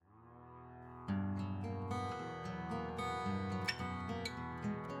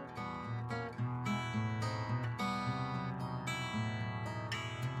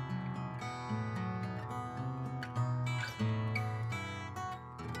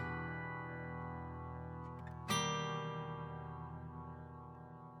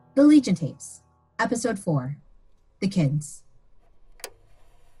The Legion Tapes, Episode 4 The Kids.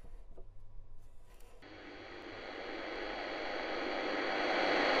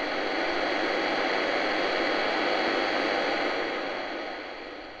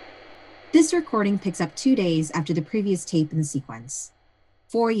 This recording picks up 2 days after the previous tape in the sequence.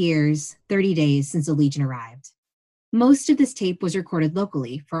 4 years, 30 days since the Legion arrived. Most of this tape was recorded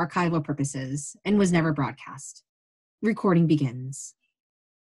locally for archival purposes and was never broadcast. Recording begins.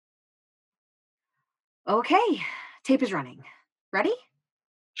 Okay, tape is running. Ready?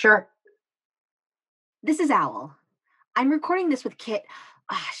 Sure. This is Owl. I'm recording this with Kit.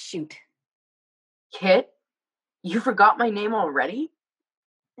 Shoot. Kit? You forgot my name already?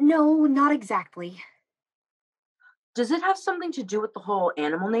 No, not exactly. Does it have something to do with the whole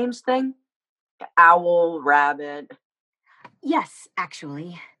animal names thing? Owl, rabbit. Yes,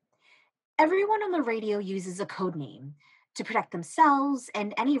 actually. Everyone on the radio uses a code name to protect themselves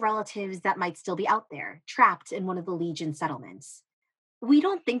and any relatives that might still be out there, trapped in one of the Legion settlements. We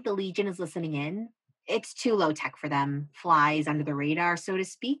don't think the Legion is listening in. It's too low tech for them, flies under the radar, so to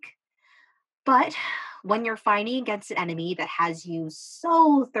speak. But when you're fighting against an enemy that has you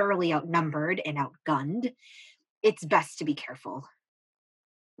so thoroughly outnumbered and outgunned, it's best to be careful.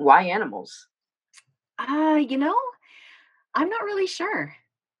 Why animals? You know, I'm not really sure.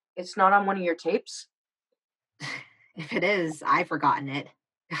 It's not on one of your tapes? If it is, I've forgotten it.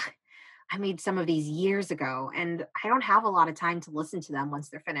 I made some of these years ago, and I don't have a lot of time to listen to them once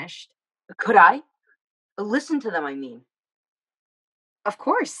they're finished. Could I? Listen to them, I mean. Of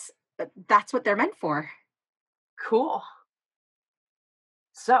course, that's what they're meant for. Cool.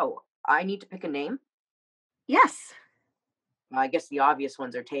 So, I need to pick a name? Yes, I guess the obvious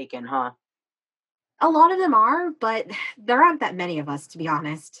ones are taken, huh? a lot of them are, but there aren't that many of us, to be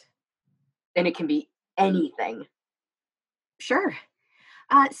honest. And it can be anything. Sure.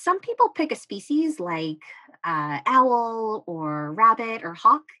 Some people pick a species like owl or rabbit or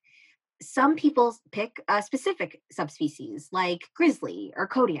hawk. Some people pick a specific subspecies like grizzly or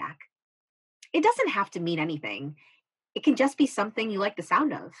Kodiak. It doesn't have to mean anything. It can just be something you like the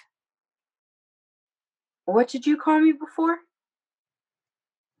sound of. What did you call me before?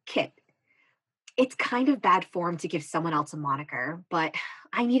 Kit. It's kind of bad form to give someone else a moniker, but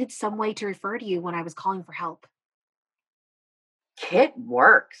I needed some way to refer to you when I was calling for help. Kit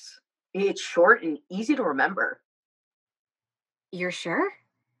works. It's short and easy to remember. You're sure?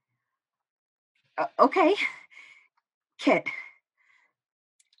 Okay. Kit,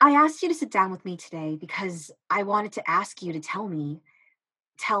 I asked you to sit down with me today because I wanted to ask you to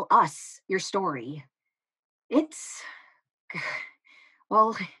tell us your story. It's,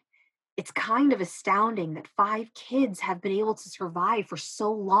 well, it's kind of astounding that 5 kids have been able to survive for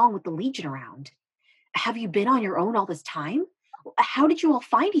so long with the Legion around. Have you been on your own all this time? How did you all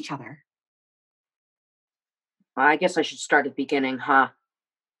find each other? I guess I should start at the beginning, huh?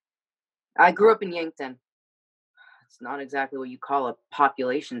 I grew up in Yankton. It's not exactly what you call a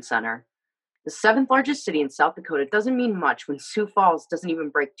population center. The seventh largest city in South Dakota doesn't mean much when Sioux Falls doesn't even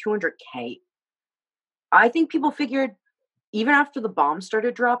break 200K. I think people figured, even after the bombs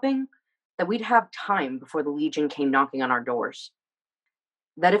started dropping, that we'd have time before the Legion came knocking on our doors.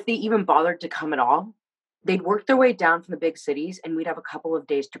 That if they even bothered to come at all, they'd work their way down from the big cities and we'd have a couple of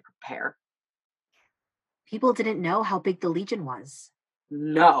days to prepare. People didn't know how big the Legion was.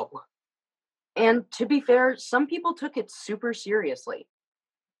 No. And to be fair, some people took it super seriously.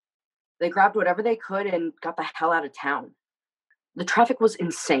 They grabbed whatever they could and got the hell out of town. The traffic was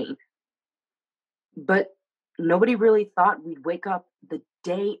insane. But nobody really thought we'd wake up the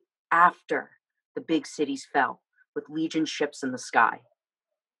day after the big cities fell with Legion ships in the sky.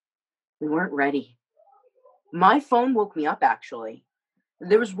 We weren't ready. My phone woke me up, actually.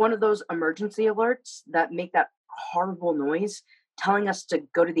 There was one of those emergency alerts that make that horrible noise telling us to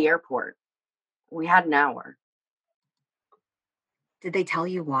go to the airport. We had an hour. Did they tell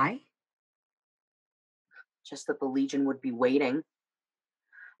you why? Just that the Legion would be waiting.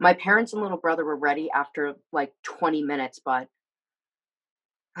 My parents and little brother were ready after like 20 minutes, but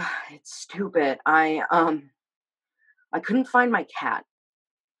it's stupid. I couldn't find my cat.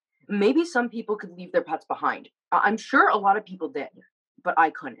 Maybe some people could leave their pets behind. I'm sure a lot of people did, but I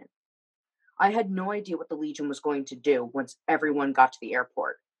couldn't. I had no idea what the Legion was going to do once everyone got to the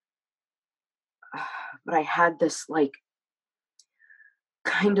airport. But I had this, like,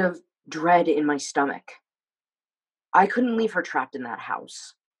 kind of dread in my stomach. I couldn't leave her trapped in that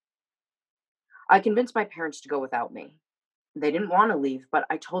house. I convinced my parents to go without me. They didn't want to leave, but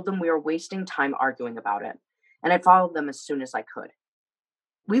I told them we were wasting time arguing about it, and I followed them as soon as I could.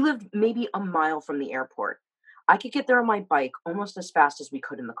 We lived maybe a mile from the airport. I could get there on my bike almost as fast as we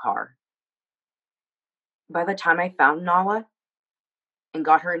could in the car. By the time I found Nala and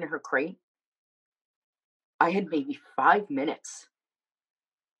got her into her crate, I had maybe 5 minutes.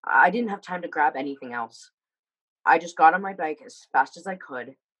 I didn't have time to grab anything else. I just got on my bike as fast as I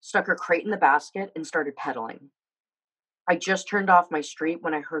could, stuck her crate in the basket, and started pedaling. I just turned off my street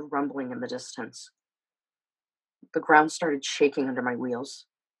when I heard rumbling in the distance. The ground started shaking under my wheels.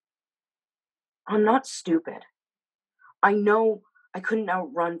 I'm not stupid. I know I couldn't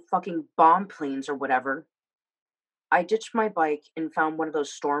outrun fucking bomb planes or whatever. I ditched my bike and found one of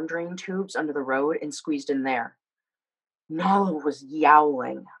those storm drain tubes under the road and squeezed in there. Nala was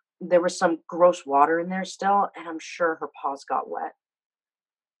yowling. There was some gross water in there still, and I'm sure her paws got wet.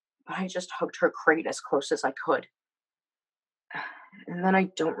 But I just hugged her crate as close as I could. And then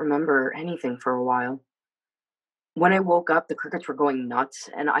I don't remember anything for a while. When I woke up, the crickets were going nuts,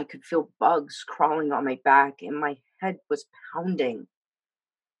 and I could feel bugs crawling on my back, and my head was pounding.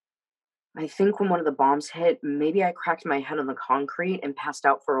 I think when one of the bombs hit, maybe I cracked my head on the concrete and passed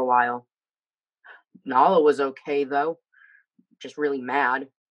out for a while. Nala was okay, though, just really mad.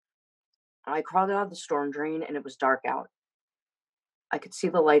 I crawled out of the storm drain, and it was dark out. I could see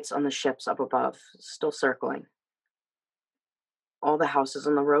the lights on the ships up above, still circling. All the houses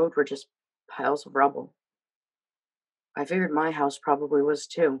on the road were just piles of rubble. I figured my house probably was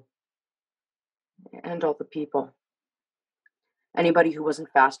too, and all the people. Anybody who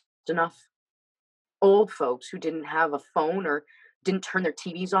wasn't fast enough. Old folks who didn't have a phone or didn't turn their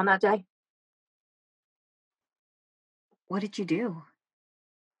TVs on that day. What did you do?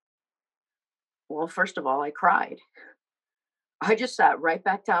 Well, first of all, I cried. I just sat right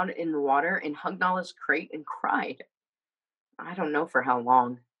back down in the water and hugged Nala's crate and cried. I don't know for how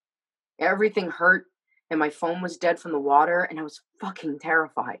long. Everything hurt, and my phone was dead from the water, and I was fucking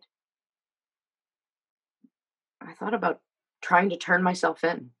terrified. I thought about trying to turn myself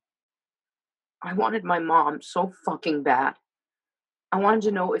in. I wanted my mom so fucking bad. I wanted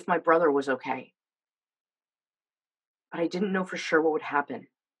to know if my brother was okay, but I didn't know for sure what would happen.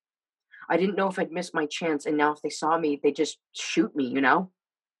 I didn't know if I'd miss my chance, and now if they saw me, they'd just shoot me, you know?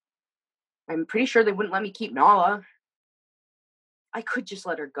 I'm pretty sure they wouldn't let me keep Nala. I could just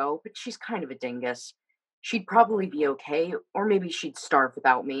let her go, but she's kind of a dingus. She'd probably be okay, or maybe she'd starve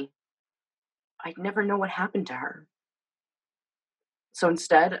without me. I'd never know what happened to her. So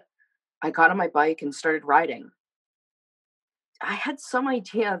instead, I got on my bike and started riding. I had some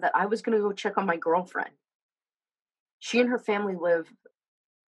idea that I was going to go check on my girlfriend. She and her family lived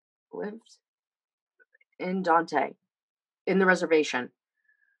in Dante, in the reservation,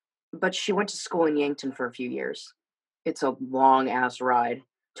 but she went to school in Yankton for a few years. It's a long ass ride.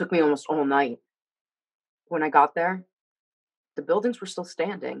 Took me almost all night. When I got there, the buildings were still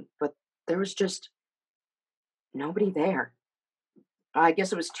standing, but there was just nobody there. I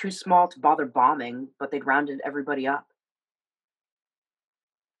guess it was too small to bother bombing, but they'd rounded everybody up.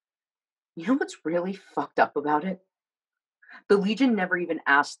 You know what's really fucked up about it? The Legion never even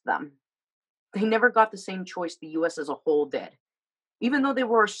asked them. They never got the same choice the US as a whole did, even though they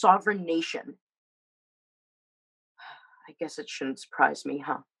were a sovereign nation. I guess it shouldn't surprise me,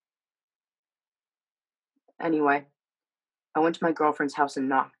 huh? Anyway, I went to my girlfriend's house and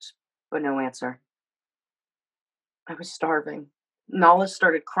knocked, but no answer. I was starving. Nala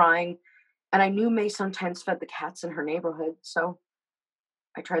started crying, and I knew May sometimes fed the cats in her neighborhood, so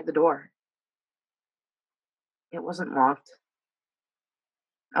I tried the door. It wasn't locked.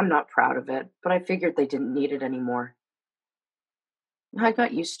 I'm not proud of it, but I figured they didn't need it anymore. I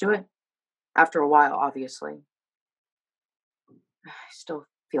got used to it. After a while, obviously. I still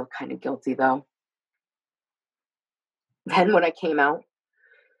feel kind of guilty, though. Then, when I came out,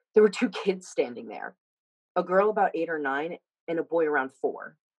 there were two kids standing there, a girl about 8 or 9 and a boy around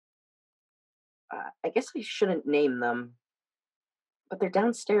 4. I guess I shouldn't name them, but they're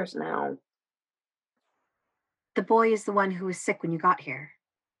downstairs now. The boy is the one who was sick when you got here.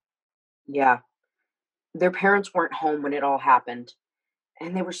 Yeah, their parents weren't home when it all happened,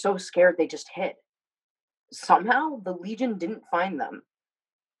 and they were so scared they just hid. Somehow, the Legion didn't find them,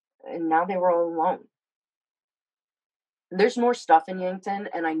 and now they were all alone. There's more stuff in Yankton,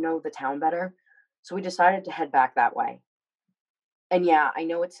 and I know the town better, so we decided to head back that way. And yeah, I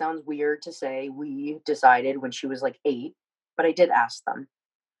know it sounds weird to say we decided when she was like 8, but I did ask them.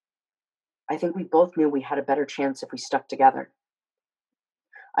 I think we both knew we had a better chance if we stuck together.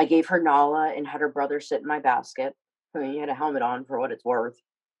 I gave her Nala and had her brother sit in my basket. I mean, he had a helmet on for what it's worth.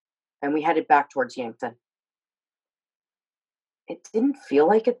 And we headed back towards Yankton. It didn't feel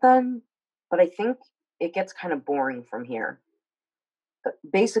like it then, but I think it gets kind of boring from here.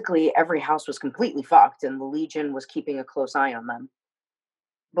 Basically, every house was completely fucked, and the Legion was keeping a close eye on them.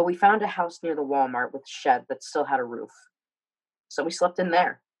 But we found a house near the Walmart with a shed that still had a roof. So we slept in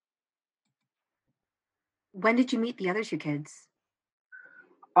there. When did you meet the other two kids?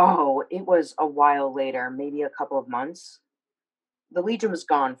 Oh, it was a while later, maybe a couple of months. The Legion was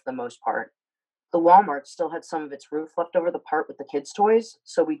gone for the most part. The Walmart still had some of its roof left over the part with the kids' toys,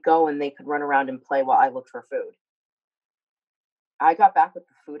 so we'd go and they could run around and play while I looked for food. I got back with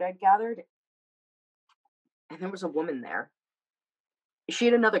the food I'd gathered, and there was a woman there. She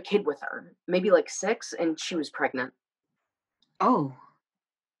had another kid with her, maybe like 6, and she was pregnant. Oh,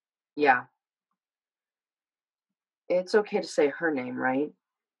 Yeah, it's okay to say her name, right?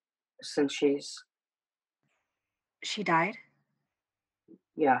 Since she's, she died?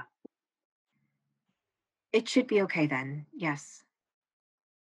 yeah, It should be okay then, yes.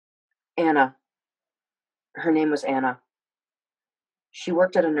 Anna. Her name was Anna. She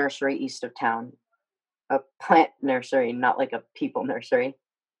worked at a nursery east of town. A plant nursery, not like a people nursery.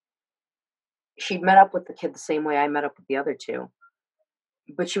 She'd met up with the kid the same way I met up with the other two,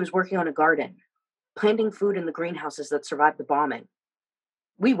 but she was working on a garden, planting food in the greenhouses that survived the bombing.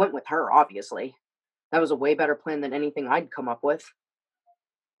 We went with her, obviously. That was a way better plan than anything I'd come up with.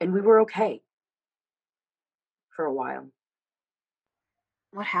 And we were okay for a while.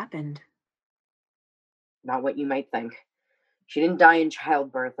 What happened? Not what you might think. She didn't die in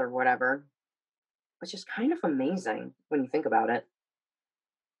childbirth or whatever, which is kind of amazing when you think about it.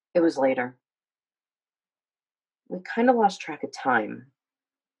 It was later. We kind of lost track of time.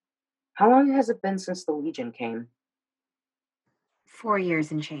 How long has it been since the Legion came? 4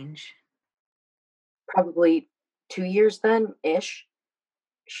 years and change. Probably 2 years then ish.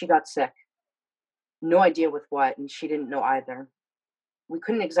 She got sick. No idea with what, and she didn't know either. We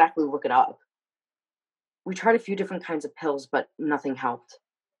couldn't exactly look it up. We tried a few different kinds of pills, but nothing helped.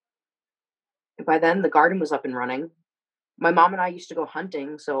 And by then, the garden was up and running. My mom and I used to go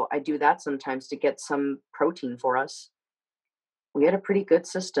hunting, so I do that sometimes to get some protein for us. We had a pretty good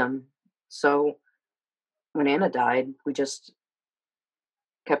system. So when Anna died, we just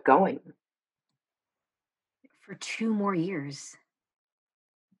kept going. For 2 more years.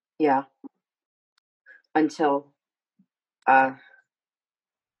 Yeah, until uh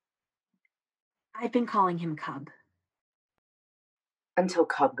I've been calling him Cub. until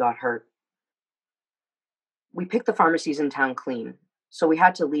Cub got hurt. We picked the pharmacies in town clean, so we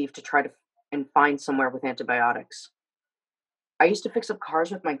had to leave to try to and find somewhere with antibiotics. I used to fix up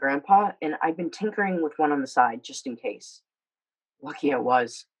cars with my grandpa, and I'd been tinkering with one on the side just in case. Lucky I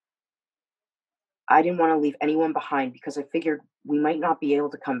was. I didn't want to leave anyone behind because I figured we might not be able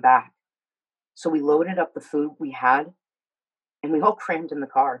to come back. So we loaded up the food we had, and we all crammed in the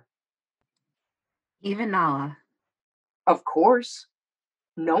car. Even Nala. Of course,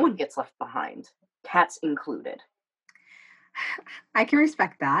 no one gets left behind, cats included. I can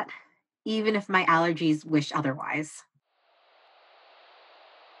respect that, even if my allergies wish otherwise.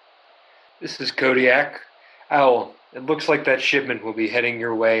 This is Kodiak. Owl, it looks like that shipment will be heading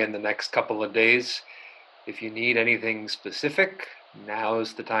your way in the next couple of days. If you need anything specific,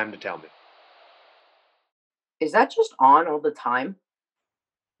 now's the time to tell me. Is that just on all the time?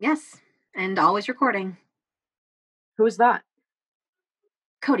 Yes, and always recording. Who is that?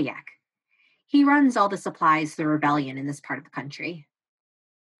 Kodiak. He runs all the supplies for the rebellion in this part of the country.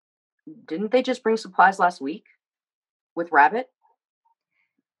 Didn't they just bring supplies last week? With Rabbit?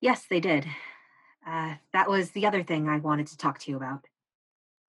 Yes, they did. That was the other thing I wanted to talk to you about.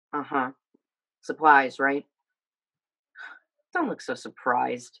 Uh huh. Supplies, right? Don't look so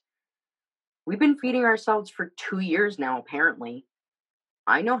surprised. We've been feeding ourselves for 2 years now, apparently.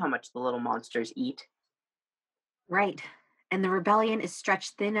 I know how much the little monsters eat. Right. And the rebellion is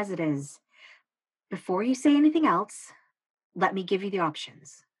stretched thin as it is. Before you say anything else, let me give you the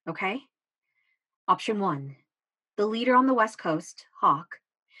options, okay? Option one: the leader on the West Coast, Hawk,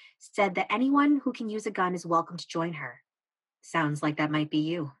 said that anyone who can use a gun is welcome to join her. Sounds like that might be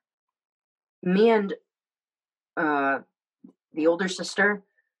you. Me and, uh, the older sister,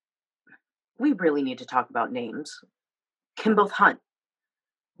 we really need to talk about names. Can both hunt.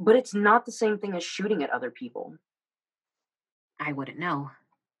 But it's not the same thing as shooting at other people. I wouldn't know.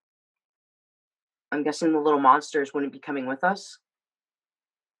 I'm guessing the little monsters wouldn't be coming with us?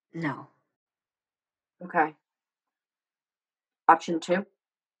 No. Okay. Option two?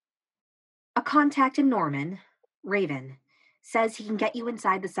 A contact in Norman, Raven, says he can get you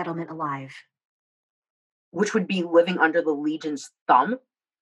inside the settlement alive. Which would be living under the Legion's thumb?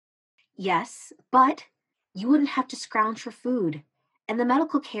 Yes, but you wouldn't have to scrounge for food, and the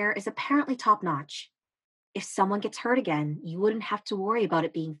medical care is apparently top notch. If someone gets hurt again, you wouldn't have to worry about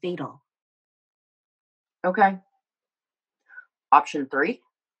it being fatal. Okay. Option 3?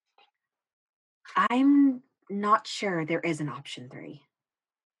 I'm not sure there is an option 3.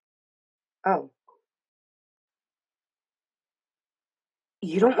 Oh.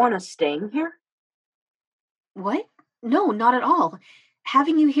 You don't want us staying here? What? No, not at all.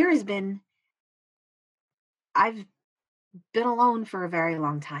 Having you here has been. I've been alone for a very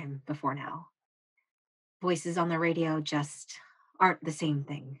long time before now. Voices on the radio just aren't the same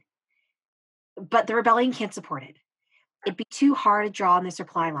thing. But the rebellion can't support it. It'd be too hard to draw on the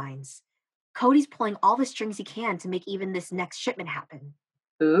supply lines. Cody's pulling all the strings he can to make even this next shipment happen.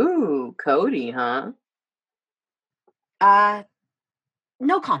 Ooh, Cody, huh?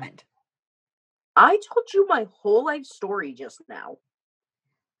 No comment. I told you my whole life story just now.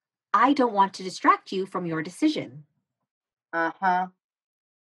 I don't want to distract you from your decision. Uh-huh.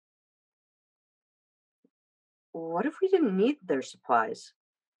 What if we didn't need their supplies?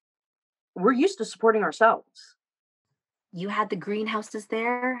 We're used to supporting ourselves. You had the greenhouses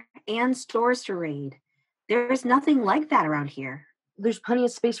there and stores to raid. There's nothing like that around here. There's plenty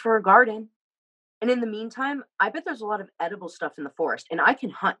of space for a garden. And in the meantime, I bet there's a lot of edible stuff in the forest, and I can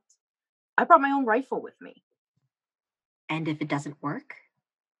hunt. I brought my own rifle with me. And if it doesn't work?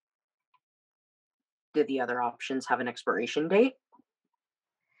 Did the other options have an expiration date?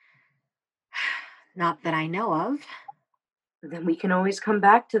 Not that I know of. Then we can always come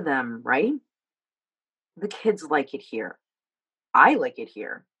back to them, right? The kids like it here. I like it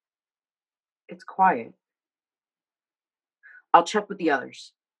here. It's quiet. I'll check with the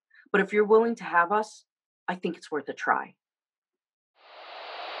others. But if you're willing to have us, I think it's worth a try.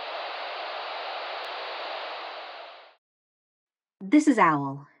 This is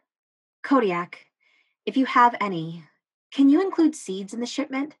Owl. Kodiak, if you have any, can you include seeds in the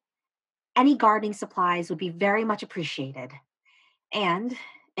shipment? Any gardening supplies would be very much appreciated. And,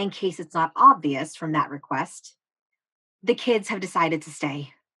 in case it's not obvious from that request, the kids have decided to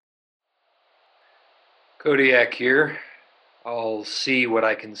stay. Kodiak here. I'll see what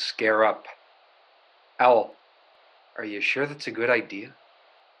I can scare up. Owl, are you sure that's a good idea?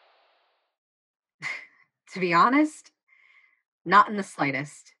 To be honest, not in the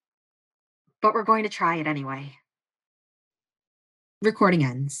slightest. But we're going to try it anyway. Recording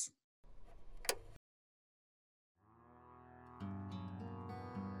ends.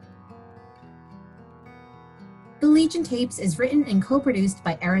 The Legion Tapes is written and co-produced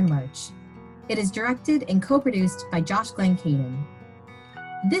by Aaron Lurch. It is directed and co-produced by Josh Glenn Caden.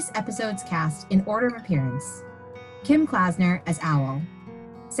 This episode's cast in order of appearance: Kim Klasner as Owl,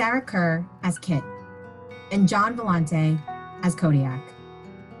 Sarah Kerr as Kit, and John Vellante as Kodiak.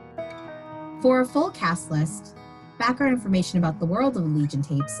 For a full cast list, background information about the world of the Legion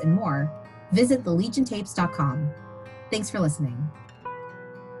Tapes, and more, visit thelegiontapes.com. Thanks for listening.